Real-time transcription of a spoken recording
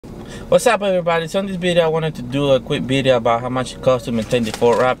What's up, everybody? So in this video I wanted to do a quick video about how much it costs to maintain the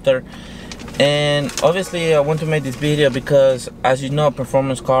Ford Raptor. And obviously I want to make this video because, as you know,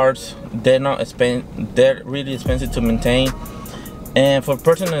 performance cars, they're really expensive to maintain. And for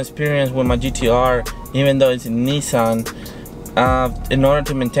personal experience with my GTR, even though it's a Nissan, in order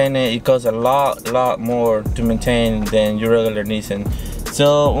to maintain it, it costs a lot more to maintain than your regular Nissan.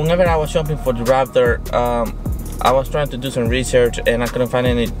 So whenever I was shopping for the Raptor, I was trying to do some research and I couldn't find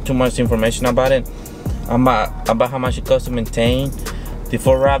too much information about it, about how much it costs to maintain the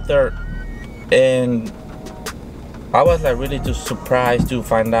Ford Raptor. And I was like really too surprised to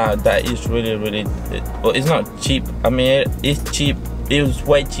find out that it's really, well, it's not cheap. I mean, it's cheap. It was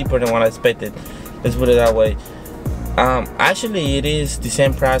way cheaper than what I expected. Let's put it that way. Actually, it is the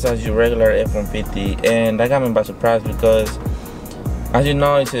same price as your regular F-150, and that got me by surprise because, as you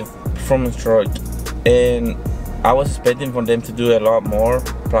know, it's a performance truck, and I was expecting for them to do a lot more,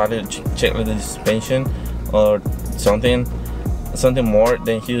 probably check the suspension or something more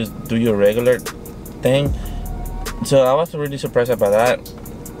than just do your regular thing. So I was really surprised about that,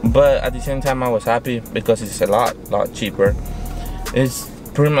 but at the same time I was happy because it's a lot cheaper. It's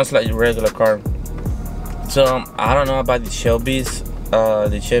pretty much like your regular car. So I don't know about the Shelby's,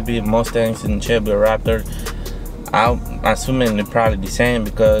 the Shelby Mustangs and Shelby Raptor. I'm assuming they're probably the same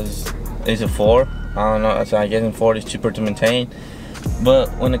because it's a Ford. I don't know, so I guess in Ford is cheaper to maintain. But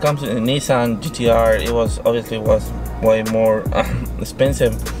when it comes to the Nissan GTR, it was obviously way more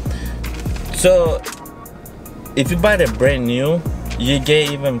expensive. So if you buy the brand new, you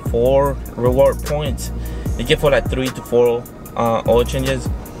get even 4 reward points. You get for like 3 to 4 oil changes.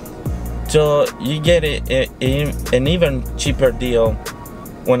 So you get an even cheaper deal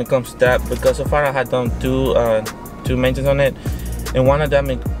when it comes to that, because so far I had done two maintenance on it, and one of them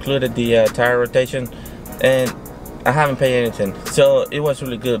included the tire rotation, and I haven't paid anything, so it was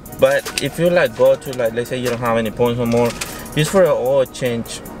really good. But if you like go to, like, let's say you don't have any points no more, just for an oil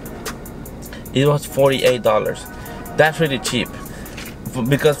change, it was $48. That's really cheap,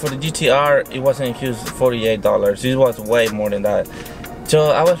 because for the GTR it wasn't just $48. It was way more than that.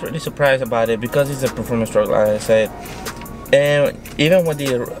 So I was really surprised about it because it's a performance truck, like I said, and even with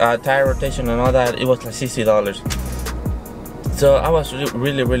the tire rotation and all that, it was like $60. So I was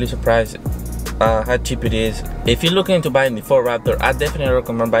really surprised how cheap it is. If you're looking into buying the Ford Raptor, I definitely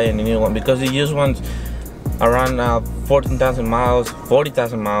recommend buying the new one, because the used ones around 14,000 miles,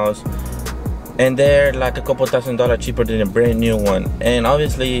 40,000 miles, and they're like a couple $1,000 cheaper than a brand new one. And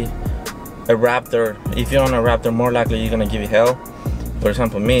obviously a Raptor, if you own a Raptor, more likely you're gonna give it hell. For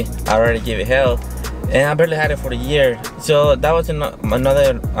example, me, I already gave it hell, and I barely had it for a year. So that was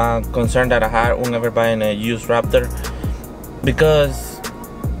another concern that I had whenever buying a used Raptor, because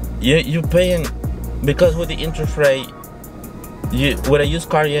you paying, because with the interest rate, with a used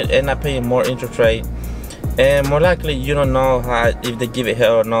car you end up paying more interest rate, and more likely you don't know if they give it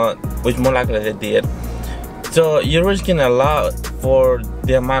hell or not, which more likely they did. So you're risking a lot for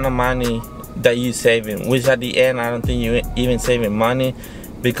the amount of money that you're saving, which at the end I don't think you're even saving money,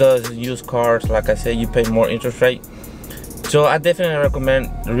 because used cars, like I said, you pay more interest rate. So I definitely recommend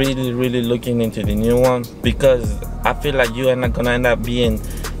really looking into the new one, because I feel like you are not gonna end up being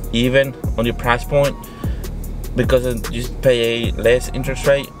even on the price point, because you just pay a less interest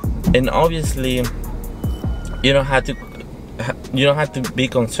rate. And obviously you don't have to be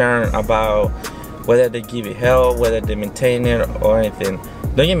concerned about whether they give it hell, whether they maintain it or anything.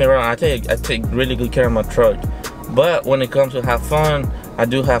 Don't get me wrong, I take really good care of my truck, but when it comes to have fun, I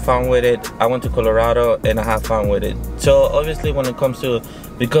do have fun with it. I went to Colorado and I have fun with it. So obviously when it comes to,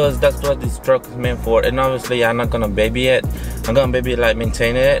 because that's what this truck is meant for, and obviously I'm not gonna baby it. I'm gonna baby it, like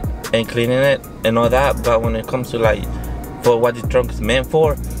maintaining it and cleaning it and all that. But when it comes to like for what the truck is meant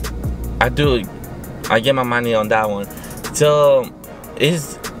for, I get my money on that one. So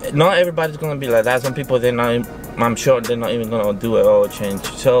it's not everybody's gonna be like that. Some people, I'm sure they're not even gonna do an oil change.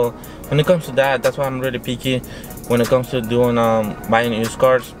 So when it comes to that, that's why I'm really picky when it comes to doing buying used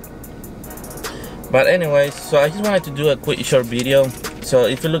cars. But anyways, so I just wanted to do a quick short video. So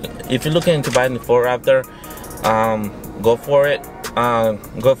if you're looking into buying the Ford Raptor, go for it.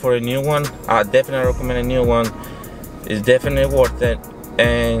 Go for a new one. I definitely recommend a new one. It's definitely worth it.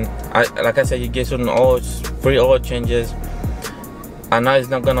 And like I said, you get some free oil changes. I know it's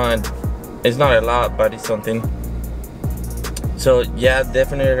not a lot, but it's something. So yeah,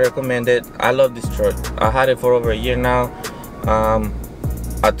 definitely recommend it. I love this truck. I had it for over a year now.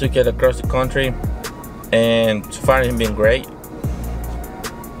 I took it across the country, and so far it's been great.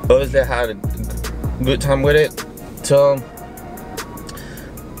 Obviously I had a good time with it. So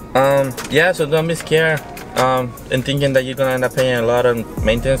yeah, so don't be scared and thinking that you're gonna end up paying a lot of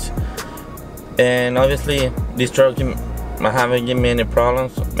maintenance. and obviously this truck haven't given me any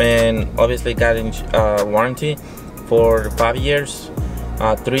problems, and obviously got warranty for 5 years,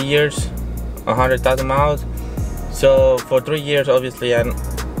 3 years, 100,000 miles. So for 3 years, obviously I'm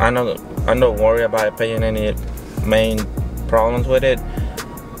not worried about paying any main problems with it.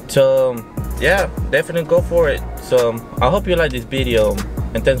 So yeah, definitely go for it. So I hope you like this video,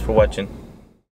 and thanks for watching.